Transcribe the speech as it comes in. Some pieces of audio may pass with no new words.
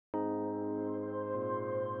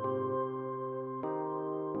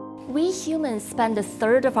We humans spend a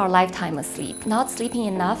third of our lifetime asleep. Not sleeping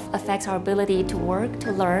enough affects our ability to work,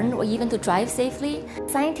 to learn, or even to drive safely.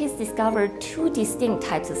 Scientists discovered two distinct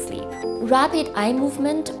types of sleep. Rapid eye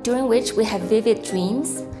movement, during which we have vivid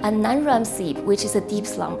dreams, and non-REM sleep, which is a deep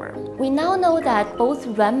slumber. We now know that both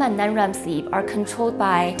REM and non-REM sleep are controlled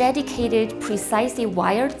by dedicated, precisely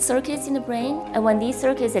wired circuits in the brain, and when these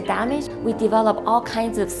circuits are damaged, we develop all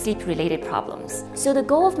kinds of sleep-related problems. So the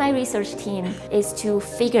goal of my research team is to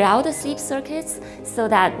figure out the sleep circuits so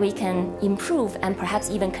that we can improve and perhaps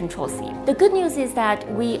even control sleep. The good news is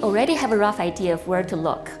that we already have a rough idea of where to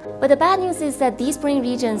look. But the bad news is that these brain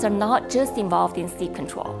regions are not just involved in sleep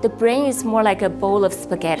control. The brain is more like a bowl of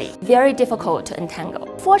spaghetti, very difficult to untangle.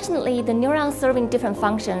 Fortunately, the neurons serving different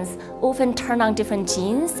functions often turn on different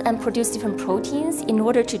genes and produce different proteins in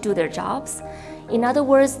order to do their jobs. In other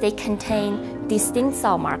words, they contain distinct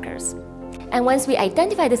cell markers. And once we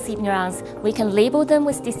identify the sleep neurons, we can label them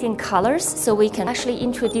with distinct colors so we can actually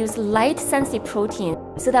introduce light-sensitive proteins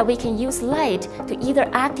so that we can use light to either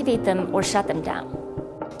activate them or shut them down.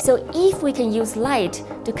 So if we can use light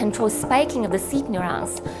to control spiking of the sleep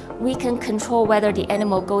neurons, we can control whether the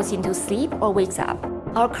animal goes into sleep or wakes up.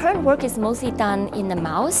 Our current work is mostly done in the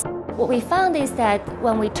mouse. What we found is that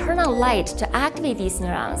when we turn on light to activate these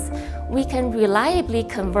neurons, we can reliably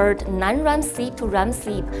convert non-REM sleep to REM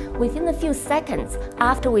sleep within a few seconds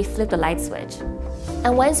after we flip the light switch.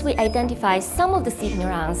 And once we identify some of the sleep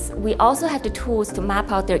neurons, we also have the tools to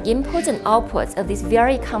map out their inputs and outputs of this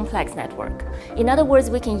very complex network. In other words,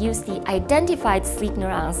 we can use the identified sleep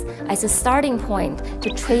neurons as a starting point to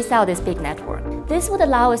trace out this big network. This would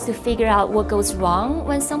allow us to figure out what goes wrong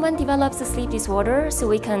when someone develops a sleep disorder so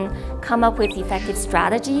we can come up with effective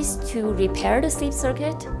strategies to repair the sleep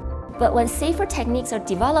circuit. But when safer techniques are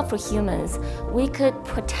developed for humans, we could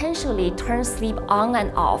potentially turn sleep on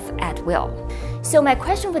and off at will. So my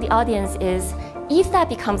question for the audience is, if that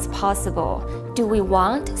becomes possible, do we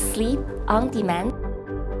want sleep on demand?